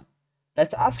 Awesome.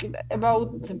 Let's ask it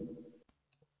about,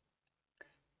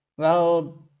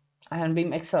 well, ion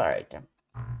beam accelerator.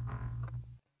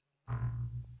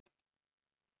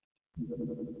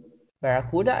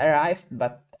 Barracuda arrived,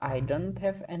 but I don't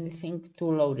have anything to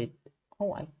load it.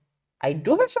 Oh, I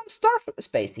do have some store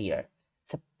space here,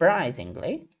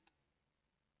 surprisingly.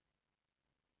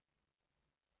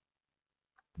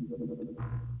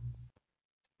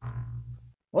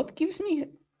 What gives me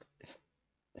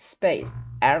space?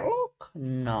 Airlock?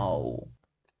 No.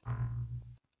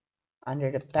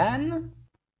 Under the pen?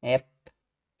 Yep.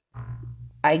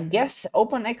 I guess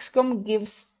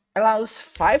OpenXCOM allows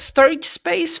 5 storage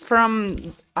space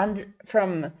from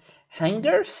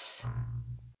hangars,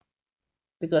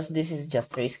 because this is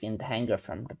just reskinned hanger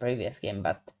from the previous game,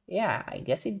 but yeah, I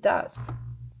guess it does.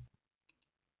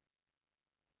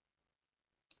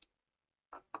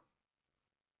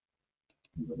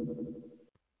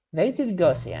 Weighted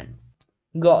Gaussian.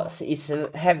 Gauss is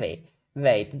heavy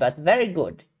weight, but very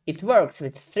good. It works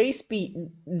with 3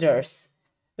 speeders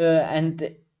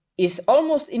and is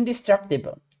almost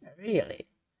indestructible. Really.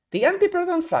 The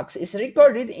antiproton flux is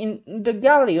recorded in the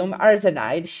gallium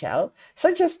arsenide shell,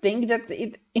 suggesting that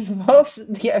it involves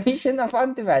the emission of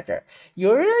antimatter.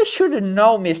 You really should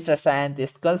know, Mr.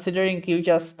 Scientist, considering you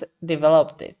just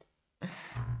developed it.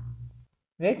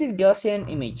 Weighted Gaussian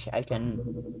image, I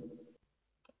can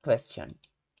question.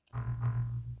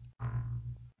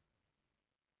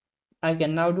 I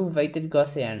can now do weighted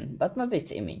Gaussian, but not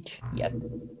its image yet.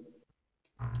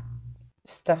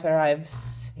 Stuff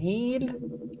arrives here.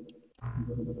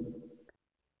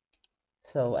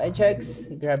 So Ajax,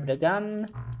 grab the gun,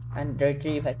 and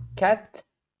retrieve a cat.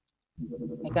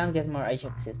 I can't get more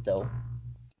Ajaxes though.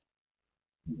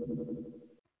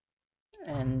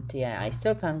 And yeah, I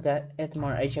still can't get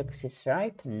more Ajaxes,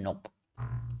 right? Nope.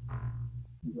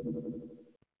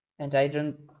 And I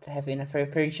don't have enough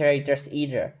refrigerators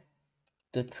either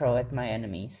to throw at my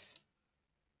enemies.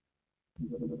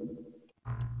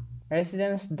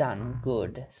 Residence done,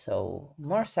 good. So,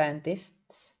 more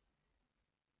scientists.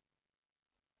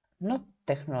 Not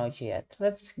technology yet.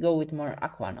 Let's go with more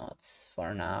aquanauts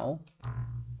for now.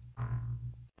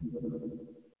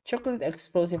 Chocolate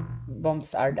explosive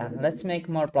bombs are done. Let's make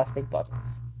more plastic bottles.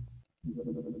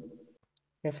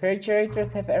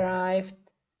 Refrigerators have arrived,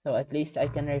 so at least I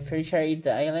can refrigerate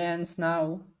the aliens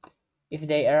now, if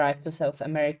they arrive to South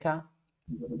America.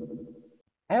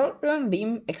 Ion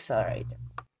beam accelerator.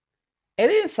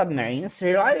 Alien submarines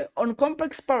rely on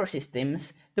complex power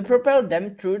systems to propel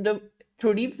them through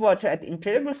deep water at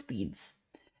incredible speeds.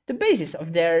 The basis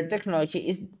of their technology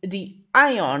is the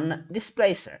ion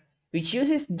displacer, which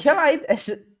uses gelite as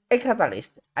a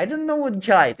catalyst. I don't know what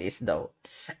gelite is though.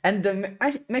 And the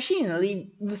machine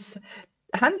leaves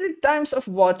 100 times of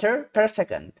water per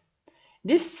second.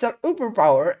 This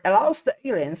superpower allows the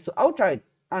aliens to outrun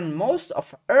most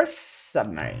of Earth's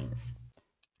submarines.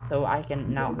 So I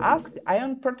can now ask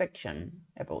Ion Protection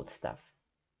about stuff.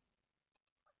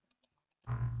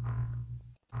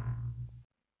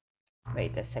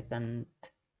 Wait a second.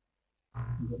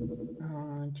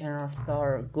 General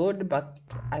store, good, but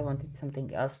I wanted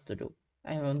something else to do.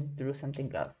 I wanted to do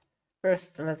something else.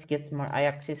 First, let's get more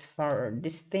Ajaxes for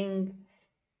this thing.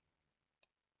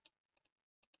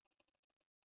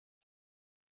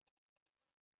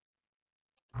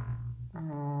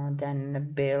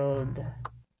 Then build.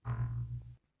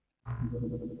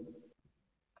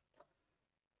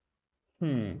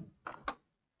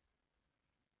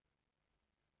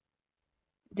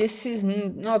 This is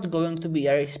not going to be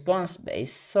a response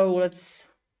base, so let's.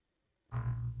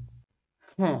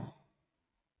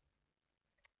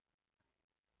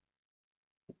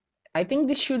 I think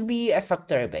this should be a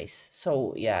factory base.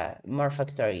 So yeah, more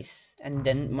factories and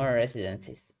then more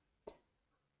residences.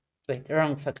 Wait,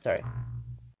 wrong factory.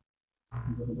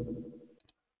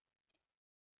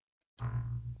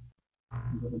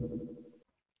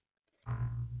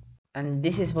 And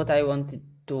this is what I wanted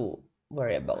to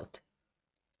worry about.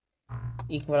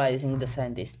 Equalizing the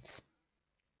scientists.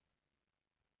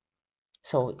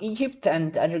 So Egypt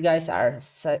and other guys are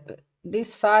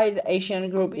satisfied. Asian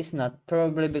group is not,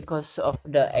 probably because of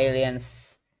the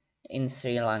aliens in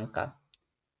Sri Lanka.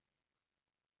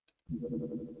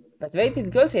 But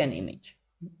weighted Gaussian image.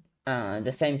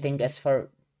 The same thing as for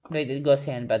weighted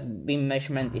Gaussian, but beam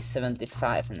measurement is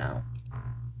 75 now.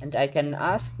 And I can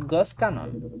ask Gauss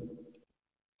Cannon.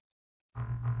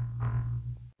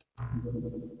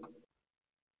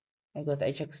 I got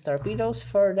Ajax torpedoes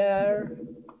for there.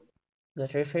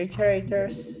 Got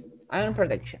refrigerators. Ion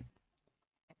protection.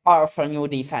 Powerful new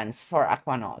defense for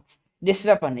Aquanauts. This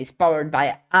weapon is powered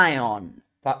by ion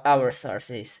power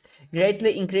sources,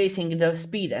 greatly increasing the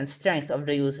speed and strength of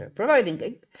the user,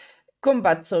 providing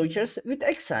combat soldiers with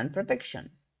excellent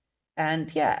protection.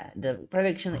 And yeah, the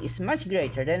protection is much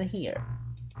greater than here.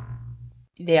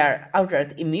 They are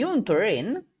outright immune to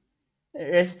rain,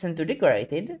 resistant to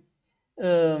decorated,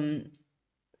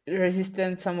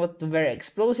 resistant somewhat to very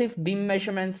explosive beam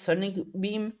measurement, sonic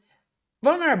beam,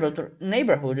 vulnerable to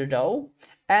neighborhood though,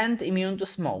 and immune to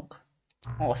smoke.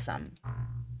 Awesome.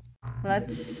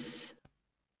 Let's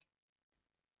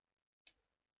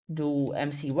do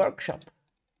MC Workshop.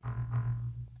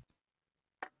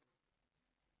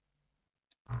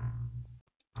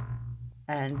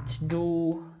 And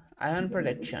do ion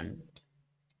protection.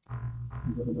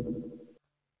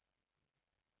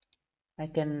 I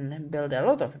can build a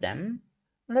lot of them.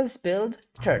 Let's build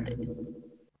 30.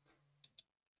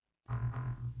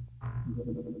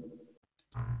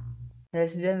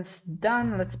 Residence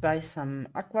done. Let's buy some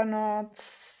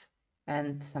aquanauts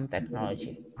and some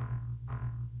technology.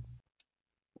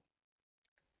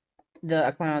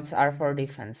 The aquanauts are for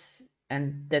defense,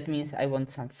 and that means I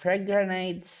want some frag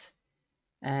grenades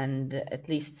and at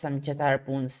least some jet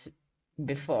harpoons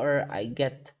before I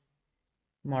get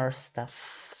more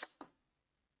stuff.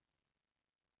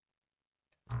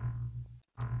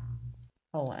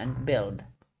 Oh, and build.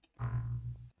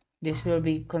 This will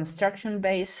be construction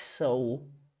base, so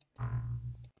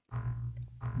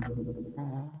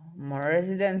more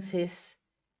residences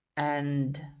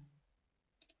and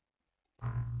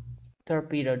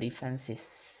torpedo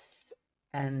defenses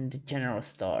and general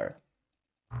store.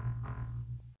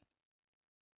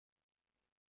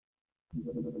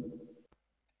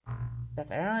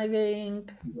 Stuff arriving.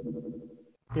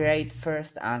 Great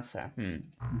first answer.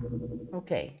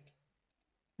 Okay,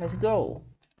 let's go.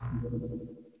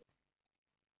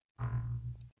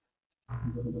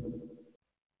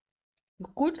 You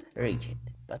could reach it,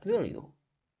 but will you?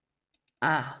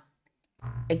 Ah,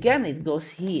 again it goes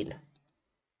here.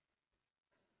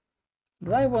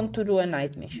 Do I want to do a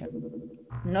night mission?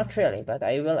 Not really, but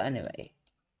I will anyway.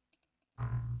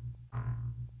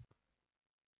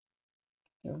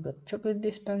 You've got chocolate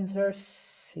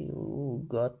dispensers, you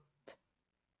got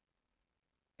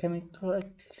chemical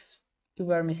you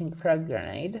were missing frag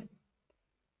grenade.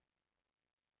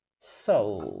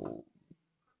 So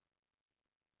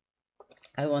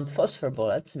I want phosphor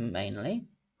bullets mainly.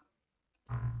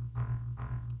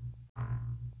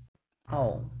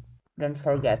 Oh, don't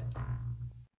forget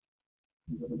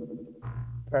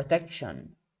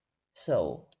protection.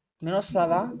 So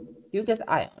Miloslava, you get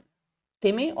iron.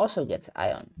 Timmy also gets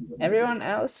iron. Everyone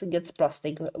else gets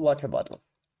plastic water bottle.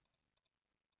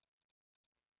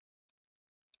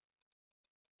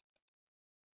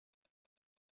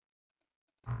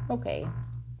 Okay.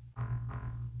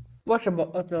 Water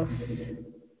bottles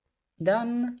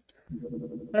done.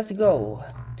 Let's go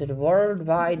to the World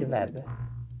Wide Web.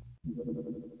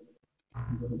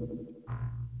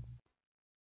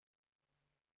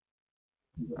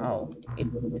 Oh, it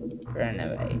ran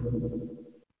away.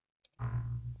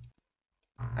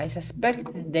 I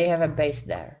suspect they have a base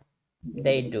there.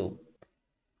 They do.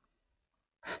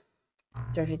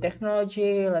 Dirty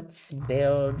technology, let's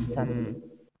build some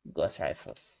ghost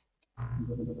rifles.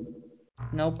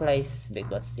 No place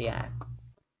because, yeah,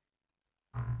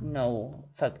 no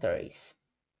factories.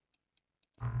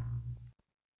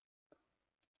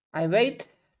 I wait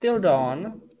till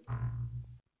dawn,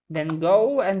 then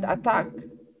go and attack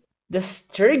the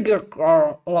Striga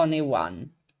Colony 1.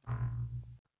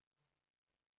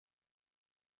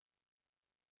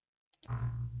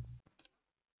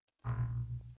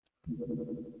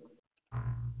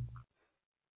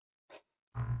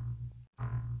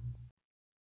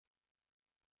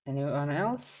 Anyone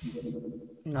else?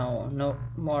 No, no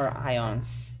more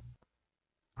ions.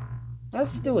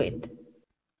 Let's do it.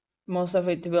 Most of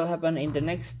it will happen in the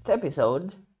next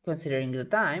episode, considering the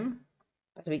time,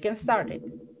 but we can start it.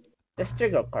 The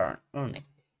Striga Colony.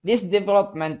 This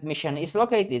development mission is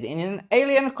located in an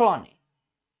alien colony.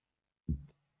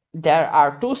 There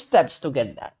are 2 steps to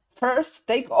get there. First,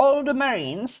 take all the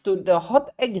Marines to the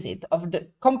hot exit of the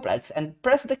complex and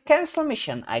press the cancel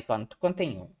mission icon to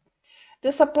continue.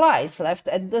 The supplies left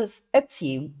at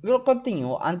sea will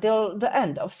continue until the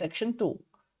end of section 2.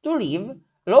 To leave,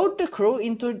 load the crew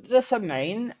into the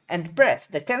submarine and press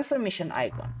the cancel mission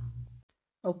icon.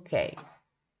 Okay.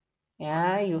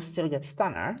 Yeah, you still get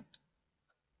stunner.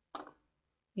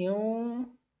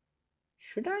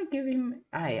 Should I give him?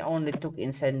 I only took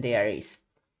incendiaries.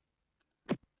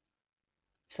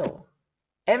 So,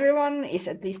 everyone is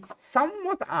at least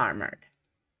somewhat armored.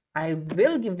 I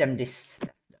will give them this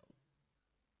stuff though.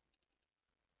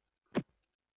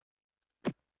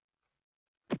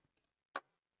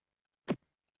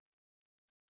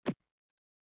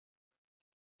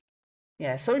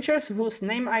 Yeah, soldiers whose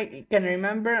name I can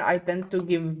remember, I tend to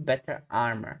give better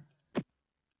armor.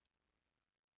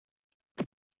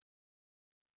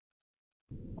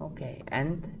 Okay,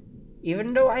 and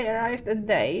even though I arrived at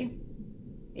day,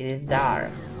 it is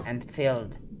dark and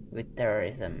filled with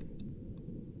terrorism.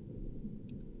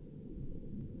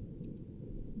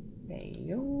 Okay,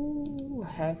 you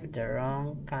have the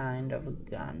wrong kind of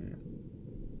gun.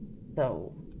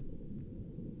 So,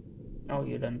 oh,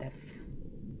 you don't have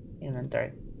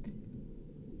inventory.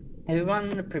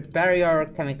 Everyone prepare your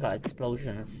chemical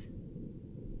explosions.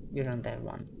 You don't have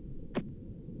one.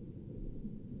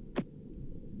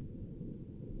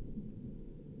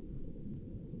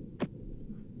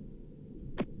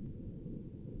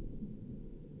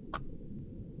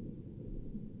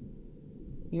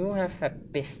 You have a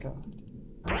pistol.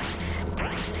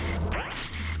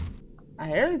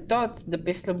 I really thought the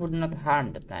pistol would not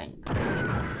harm the tank.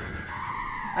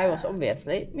 I was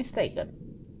obviously mistaken.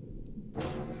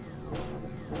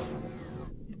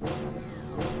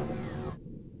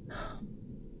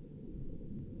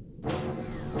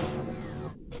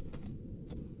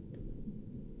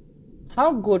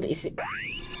 How good is it?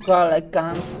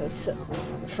 Galagan's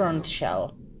front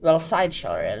shell. Well, side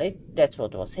shell really. That's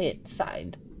what was hit.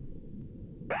 Side.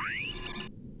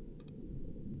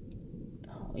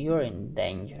 Oh, you're in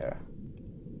danger.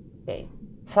 Okay.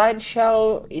 Side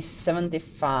shell is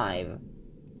 75,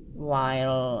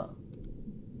 while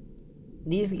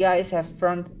these guys have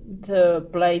front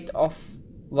plate of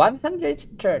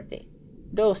 130.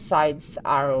 Those sides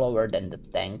are lower than the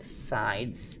tank's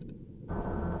sides.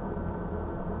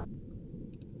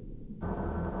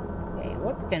 Okay,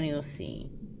 what can you see?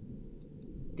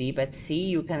 Deep at sea,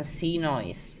 you can see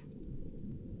noise.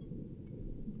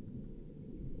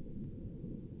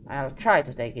 I'll try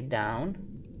to take it down,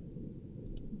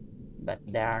 but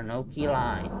there are no key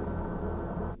lines,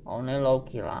 only low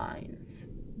key lines.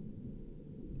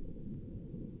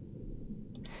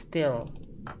 Still.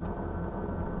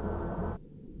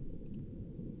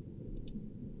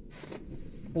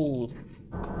 Food.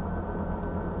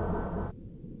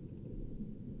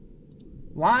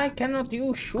 Why cannot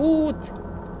you shoot?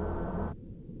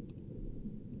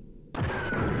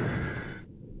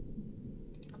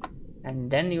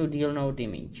 And then you deal no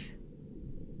damage.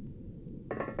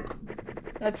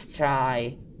 Let's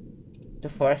try to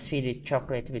force feed it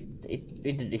chocolate with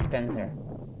the dispenser.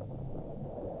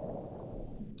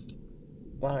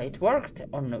 Well, it worked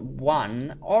on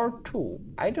 1 or 2.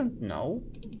 I don't know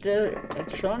the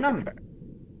actual number.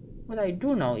 What I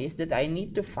do know is that I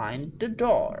need to find the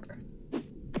door.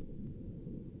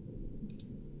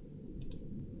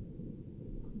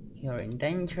 You're in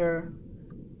danger.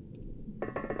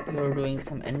 You're doing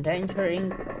some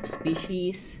endangering of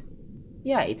species.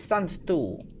 Yeah, it's stunned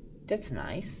too. That's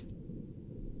nice.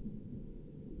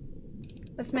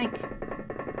 Let's make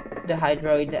the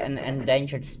Hydroid an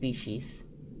endangered species.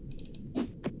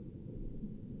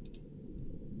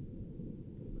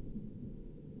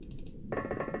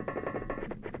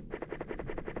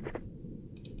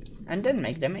 And then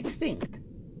make them extinct.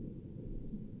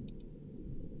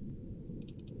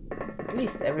 At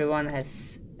least everyone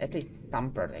has at least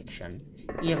some protection,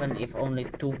 even if only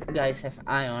 2 guys have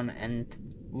ion and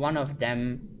one of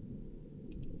them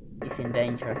is in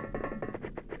danger.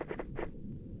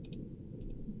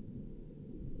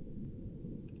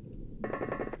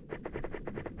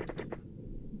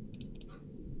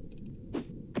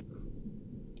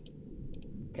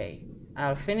 Okay,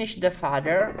 I'll finish the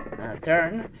father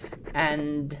turn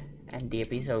and the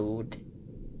episode.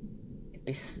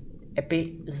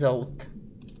 Episode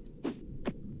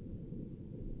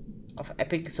of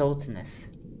epic zoteness.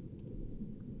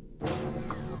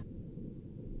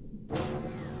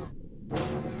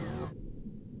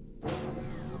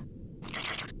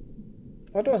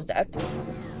 What was that?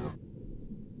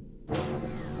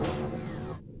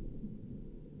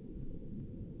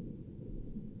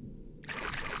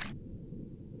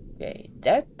 Okay,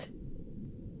 that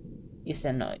is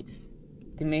a noise.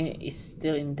 Timmy is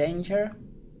still in danger,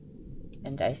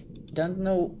 and I don't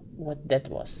know what that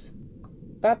was.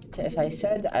 But as I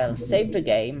said, I'll save the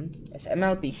game as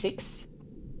MLP6,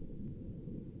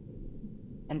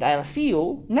 and I'll see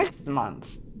you next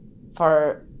month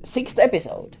for 6th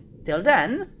episode. Till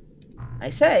then,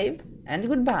 I save and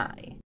goodbye.